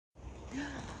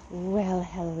Well,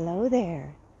 hello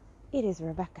there. It is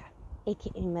Rebecca,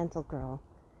 aka Mental Girl,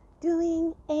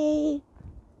 doing a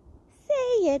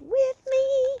say it with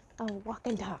me, a walk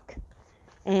and talk.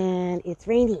 And it's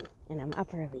raining, and I'm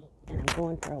up early, and I'm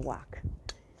going for a walk.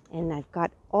 And I've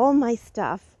got all my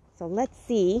stuff, so let's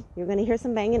see. You're going to hear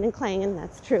some banging and clanging,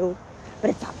 that's true, but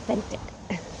it's authentic.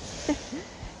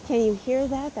 Can you hear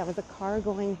that? That was a car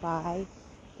going by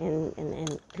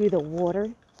and through the water.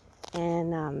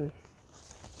 And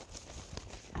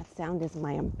that sound is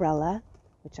my umbrella,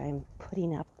 which I'm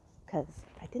putting up because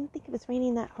I didn't think it was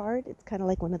raining that hard. It's kind of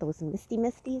like one of those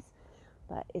misties,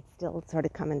 but it's still sort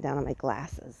of coming down on my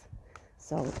glasses.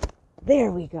 So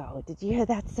there we go. Did you hear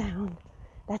that sound?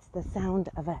 That's the sound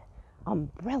of an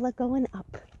umbrella going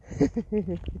up.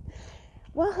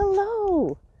 Well,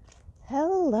 hello.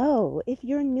 Hello. If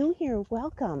you're new here,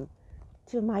 welcome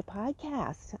to my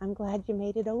podcast. I'm glad you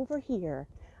made it over here.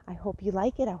 I hope you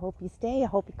like it. I hope you stay. I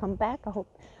hope you come back.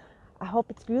 I hope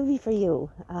it's groovy for you.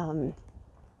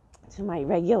 To my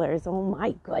regulars, oh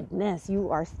my goodness, you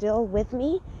are still with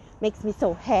me. Makes me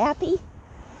so happy.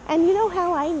 And you know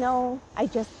how I know? I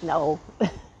just know.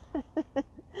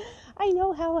 I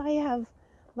know how I have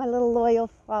my little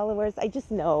loyal followers. I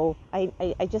just know. I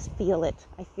just feel it.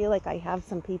 I feel like I have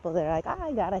some people that are like,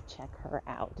 I gotta check her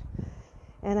out.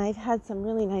 And I've had some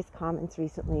really nice comments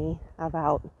recently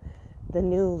about the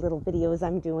new little videos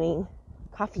I'm doing,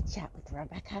 Coffee Chat with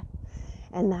Rebecca.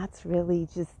 And that's really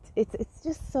just, it's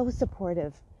just so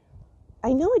supportive.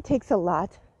 I know it takes a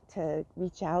lot to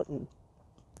reach out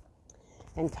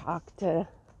and talk to,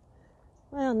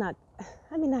 well, not,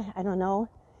 I mean, I don't know.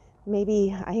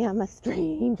 Maybe I am a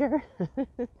stranger.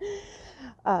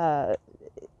 I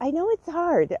know it's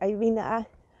hard. I mean,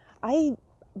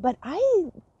 but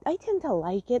I tend to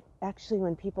like it actually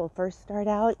when people first start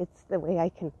out. It's the way I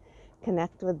can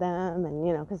connect with them,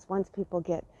 and because once people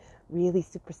get really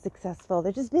super successful,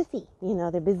 they're just busy.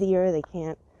 They're busier. They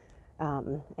can't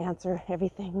answer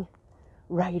everything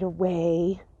right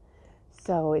away,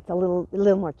 so it's a little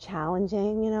more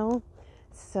challenging.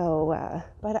 So,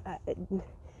 but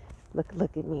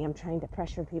look at me. I'm trying to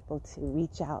pressure people to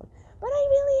reach out, but I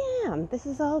really am. This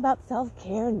is all about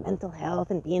self-care and mental health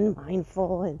and being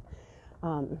mindful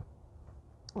and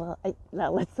well,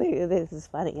 now let's say this is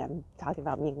funny. I'm talking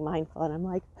about being mindful, and I'm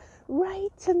like,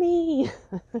 write to me.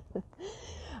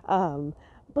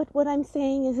 But what I'm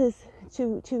saying is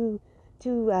to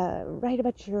write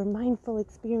about your mindful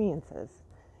experiences.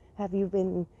 Have you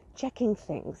been checking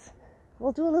things?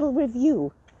 We'll do a little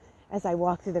review as I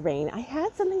walk through the rain. I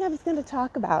had something I was going to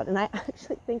talk about, and I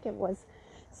actually think it was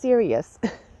serious.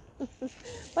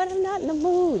 But I'm not in the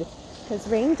mood because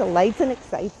rain delights and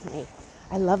excites me.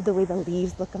 I love the way the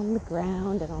leaves look on the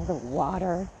ground and all the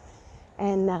water,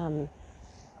 and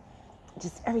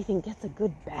just everything gets a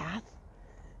good bath.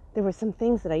 There were some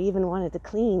things that I even wanted to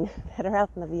clean that are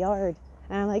out in the yard,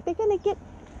 and I'm like, they're going to get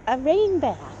a rain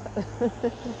bath.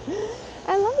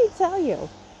 And let me tell you,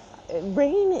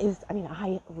 rain is, I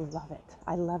love it.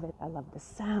 I love it. I love the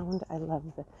sound. I love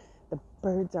the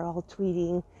birds are all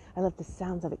tweeting. I love the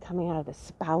sounds of it coming out of the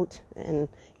spout and,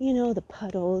 the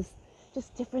puddles.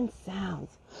 Just different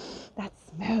sounds, that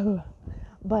smell.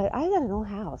 But I got an old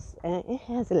house and it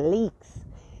has leaks,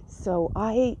 so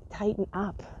I tighten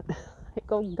up. I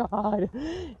go, God,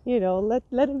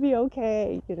 let it be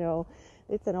okay.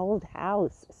 It's an old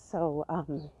house, so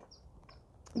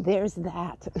there's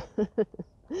that.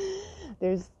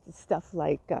 There's stuff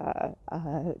like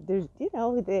there's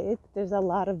there's a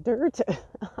lot of dirt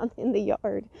in the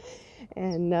yard,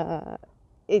 and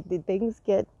things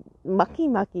get mucky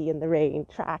in the rain,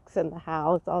 tracks in the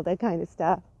house, all that kind of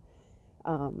stuff.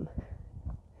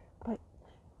 But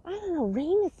I don't know,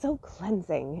 rain is so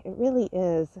cleansing. It really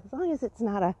is. As long as it's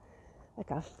not a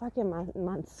fucking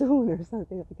monsoon or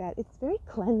something like that, it's very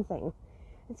cleansing.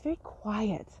 It's very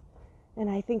quiet. And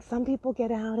I think some people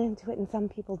get out into it and some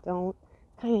people don't.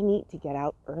 Kind of neat to get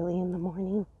out early in the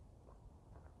morning.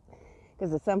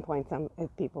 Because at some point,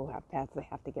 if people who have pets, they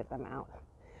have to get them out.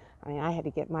 I mean, I had to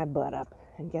get my butt up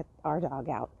and get our dog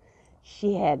out.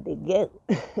 She had to go.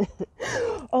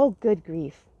 Oh, good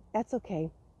grief. That's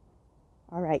okay.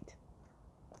 All right.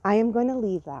 I am going to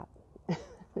leave that.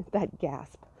 That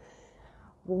gasp.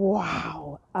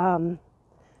 Wow. All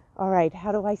right.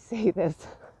 How do I say this?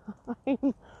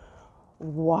 I'm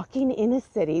walking in a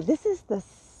city. This is the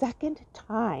second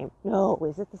time. No,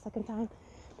 is it the second time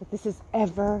that this has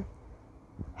ever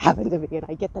happened to me? And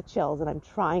I get the chills and I'm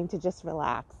trying to just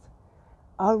relax.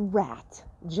 A rat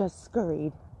just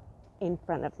scurried in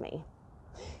front of me.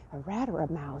 A rat or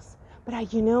a mouse. But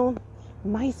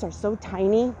mice are so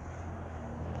tiny.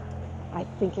 I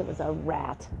think it was a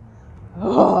rat.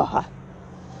 Ugh.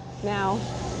 Now,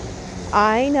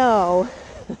 I know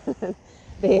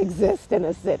they exist in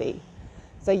a city.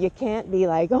 So you can't be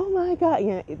like, oh my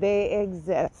God, they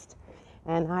exist.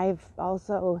 And I've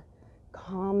also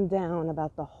calmed down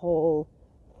about the whole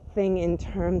thing in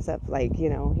terms of like,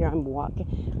 here I'm walking.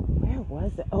 Where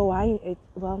was it? Oh,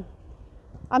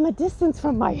 I'm a distance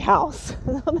from my house.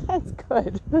 That's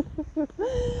good.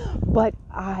 But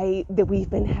we've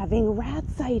been having rat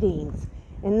sightings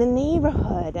in the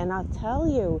neighborhood. And I'll tell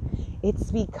you,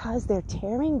 it's because they're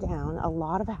tearing down a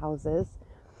lot of houses.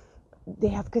 They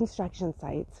have construction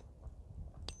sites.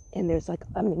 And there's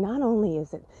not only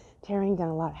is it tearing down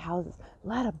a lot of houses, a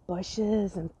lot of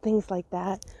bushes and things like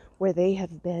that where they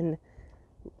have been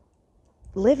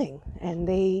living and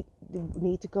they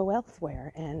need to go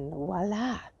elsewhere, and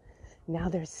voila, now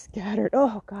they're scattered.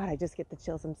 Oh God, I just get the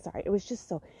chills. I'm sorry. It was just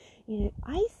so,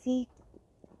 I see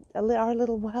our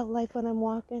little wildlife when I'm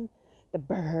walking, the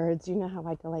birds, how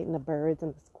I delight in the birds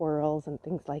and the squirrels and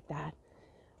things like that,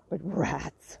 but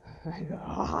rats,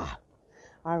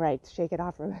 all right, shake it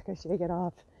off, Rebecca, shake it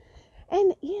off.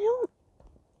 And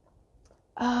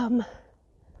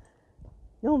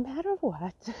no matter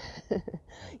what,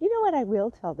 what, I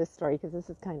will tell this story because this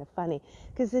is kind of funny,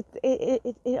 because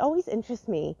it always interests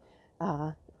me,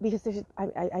 because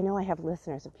I know I have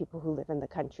listeners of people who live in the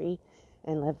country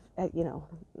and live,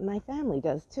 my family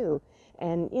does too,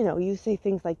 and you say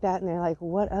things like that and they're like,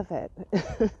 what of it?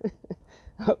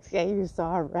 Okay, you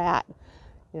saw a rat.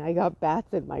 I got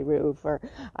bats in my roof, or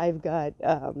I've got,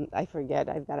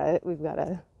 we've got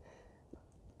a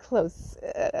close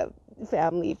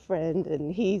family friend,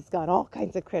 and he's got all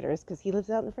kinds of critters because he lives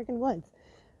out in the freaking woods.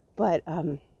 But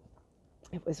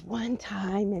it was one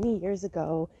time many years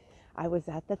ago, I was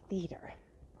at the theater,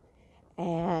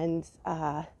 and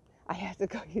I had to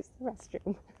go use the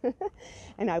restroom.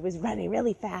 And I was running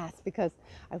really fast because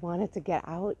I wanted to get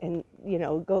out and,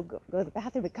 go to the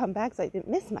bathroom and come back so I didn't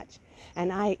miss much.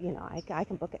 And I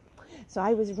can book it. So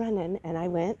I was running, and I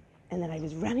went, and then I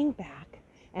was running back,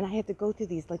 and I had to go through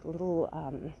these like little,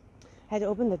 I had to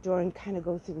open the door and kind of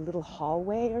go through a little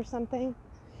hallway or something.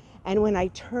 And when I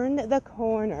turned the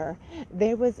corner,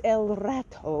 there was El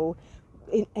Rato.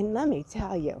 And let me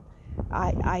tell you,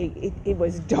 it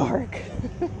was dark.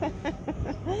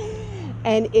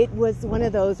 And it was one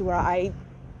of those where I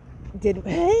did,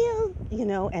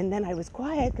 and then I was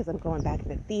quiet because I'm going back to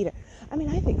the theater. I mean,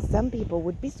 I think some people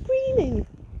would be screaming.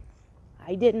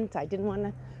 I didn't want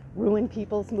to ruin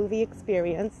people's movie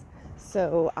experience.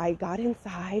 So I got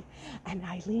inside and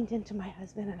I leaned into my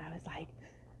husband and I was like,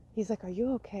 he's like, are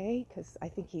you okay? Because I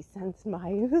think he sensed my,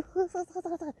 and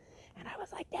I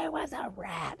was like, there was a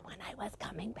rat when I was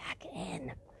coming back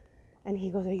in. And he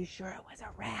goes, are you sure it was a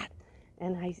rat?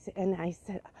 And I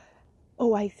said,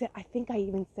 I think I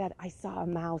even said I saw a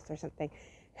mouse or something.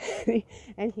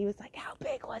 And he was like, how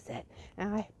big was it?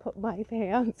 And I put my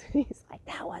hands, and he's like,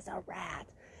 that was a rat.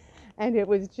 And it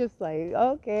was just like,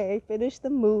 okay, finish the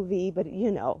movie. But,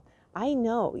 I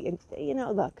know,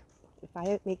 look, if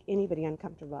I make anybody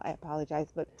uncomfortable, I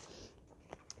apologize. But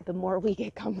the more we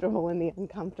get comfortable in the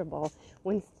uncomfortable,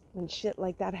 when shit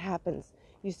like that happens,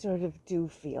 you sort of do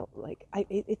feel like,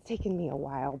 it's taken me a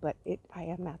while, but I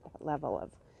am at that level of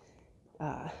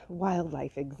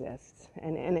wildlife exists,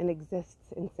 and it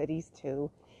exists in cities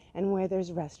too, and where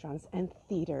there's restaurants and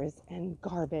theaters and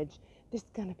garbage, there's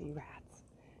gonna be rats.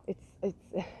 It's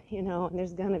and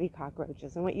there's gonna be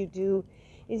cockroaches, and what you do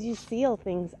is you seal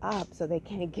things up so they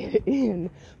can't get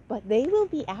in, but they will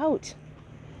be out.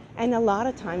 And a lot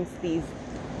of times these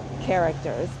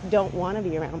characters don't want to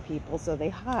be around people, so they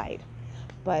hide.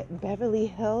 But Beverly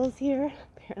Hills here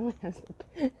apparently has,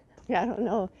 I don't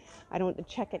know, I don't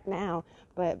check it now,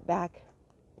 but back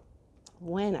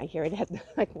when I hear it had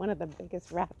like one of the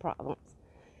biggest rat problems.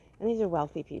 And these are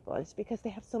wealthy people. It's because they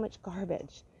have so much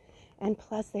garbage. And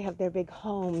plus they have their big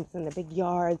homes and the big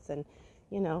yards, and,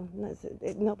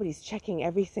 nobody's checking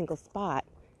every single spot.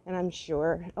 And I'm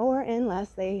sure, or unless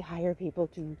they hire people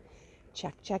to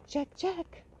check.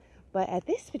 But at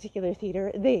this particular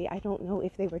theater, I don't know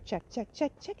if they were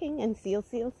checking and seal.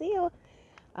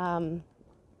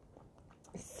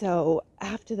 So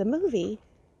after the movie,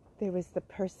 there was the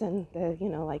person,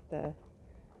 like the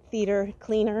theater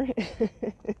cleaner,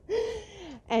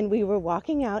 and we were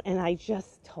walking out, and I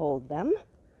just told them,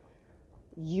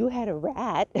 you had a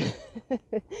rat.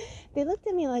 They looked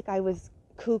at me like I was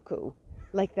cuckoo,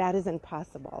 like that is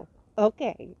impossible.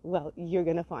 Okay, well, you're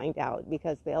going to find out,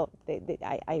 because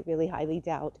I really highly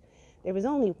doubt There was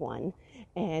only one,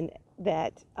 and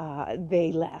that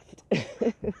they left.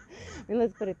 And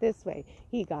let's put it this way.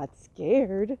 He got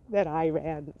scared that I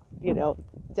ran,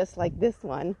 just like this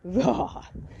one.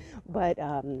 But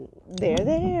they're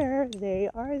there. They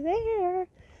are there.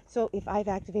 So if I've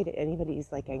activated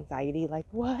anybody's anxiety,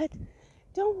 what?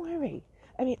 Don't worry.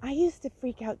 I mean, I used to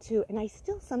freak out too, and I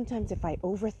still sometimes, if I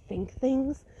overthink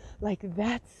things,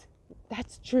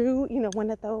 that's true, one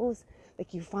of those,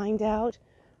 you find out,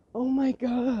 oh my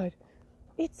God,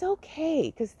 it's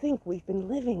okay, because people have been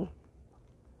living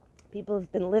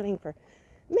for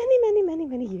many, many, many,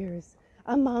 many years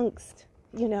amongst,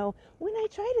 when I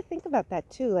try to think about that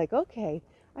too, okay,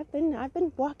 I've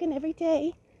been walking every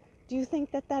day. Do you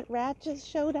think that rat just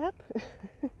showed up?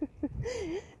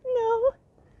 No.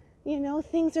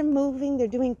 Things are moving. They're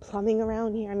doing plumbing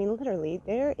around here. I mean, literally,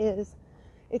 it was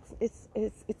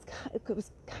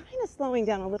kind of slowing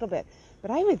down a little bit, but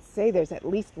I would say there's at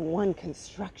least one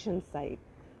construction site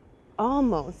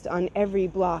almost on every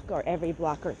block or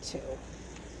two.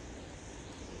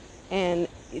 And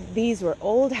these were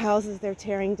old houses they're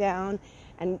tearing down,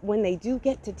 and when they do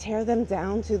get to tear them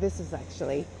down too, this is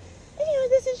actually,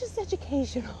 this is just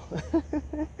educational.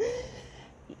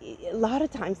 A lot of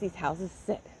times these houses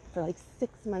sit for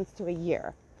 6 months to a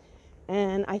year.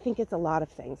 And I think it's a lot of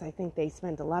things. I think they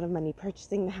spend a lot of money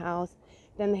purchasing the house.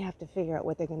 Then they have to figure out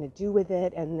what they're going to do with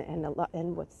it.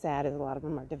 And what's sad is a lot of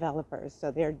them are developers.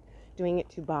 So they're doing it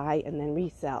to buy and then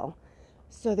resell.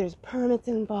 So there's permits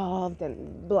involved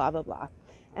and blah, blah, blah.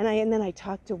 And then I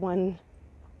talked to one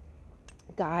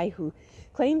guy who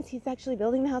claims he's actually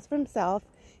building the house for himself.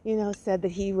 Said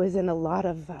that he was in a lot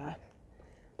of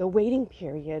the waiting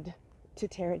period to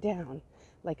tear it down.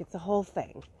 It's a whole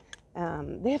thing.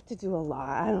 They have to do a lot.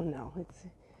 I don't know.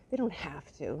 They don't have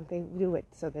to. They do it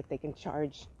so that they can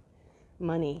charge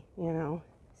money,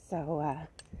 So,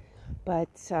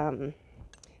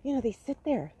 they sit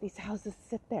there. These houses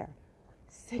sit there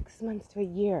 6 months to a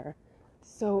year.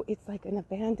 So it's like an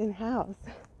abandoned house.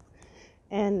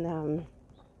 And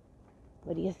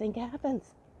what do you think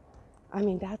happens? I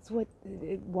mean, that's what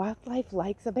wildlife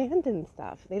likes, abandoned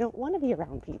stuff. They don't want to be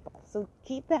around people. So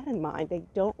keep that in mind. They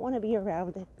don't want to be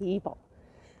around people.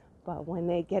 But when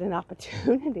they get an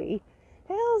opportunity,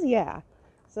 hells yeah.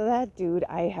 So that dude,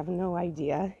 I have no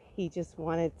idea. He just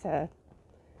wanted to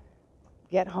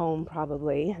get home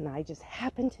probably. And I just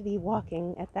happened to be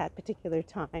walking at that particular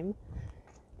time.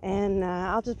 And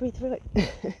I'll just breathe through it.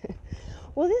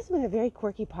 Well, this has been a very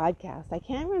quirky podcast. I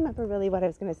can't remember really what I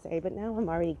was going to say, but now I'm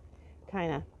already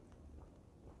I've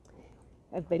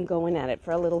been going at it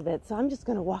for a little bit, so I'm just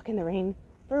going to walk in the rain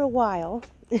for a while.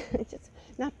 Just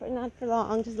not for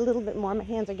long, just a little bit more. My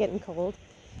hands are getting cold,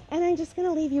 and I'm just going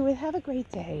to leave you with, have a great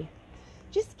day.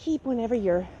 Just keep whenever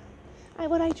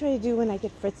what I try to do when I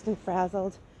get fritzed and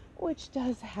frazzled, which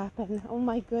does happen. Oh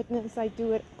my goodness, I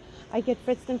do it. I get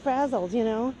fritzed and frazzled,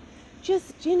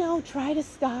 Just, try to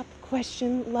stop,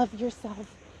 question, love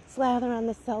yourself, slather on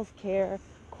the self-care,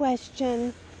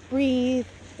 question, breathe,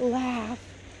 laugh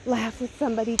with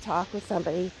somebody, talk with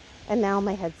somebody. And now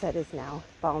my headset is now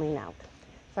falling out.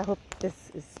 So I hope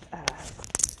this is,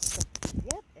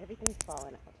 everything's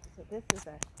falling out. So this is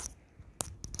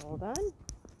hold on.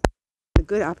 A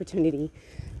good opportunity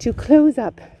to close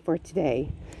up for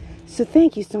today. So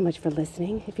thank you so much for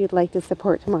listening. If you'd like to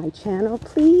support my channel,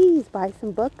 please buy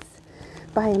some books.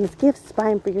 Buy them as gifts,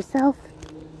 buy them for yourself.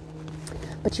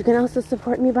 But you can also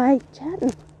support me by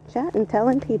chatting,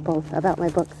 telling people about my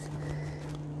books,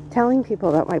 telling people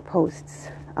about my posts,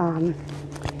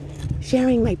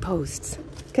 sharing my posts,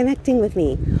 connecting with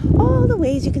me, all the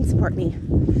ways you can support me.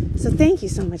 So thank you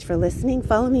so much for listening.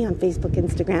 Follow me on Facebook,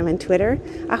 Instagram, and Twitter.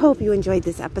 I hope you enjoyed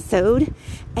this episode.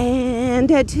 And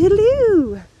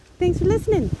toodaloo! Thanks for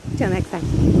listening. Till next time.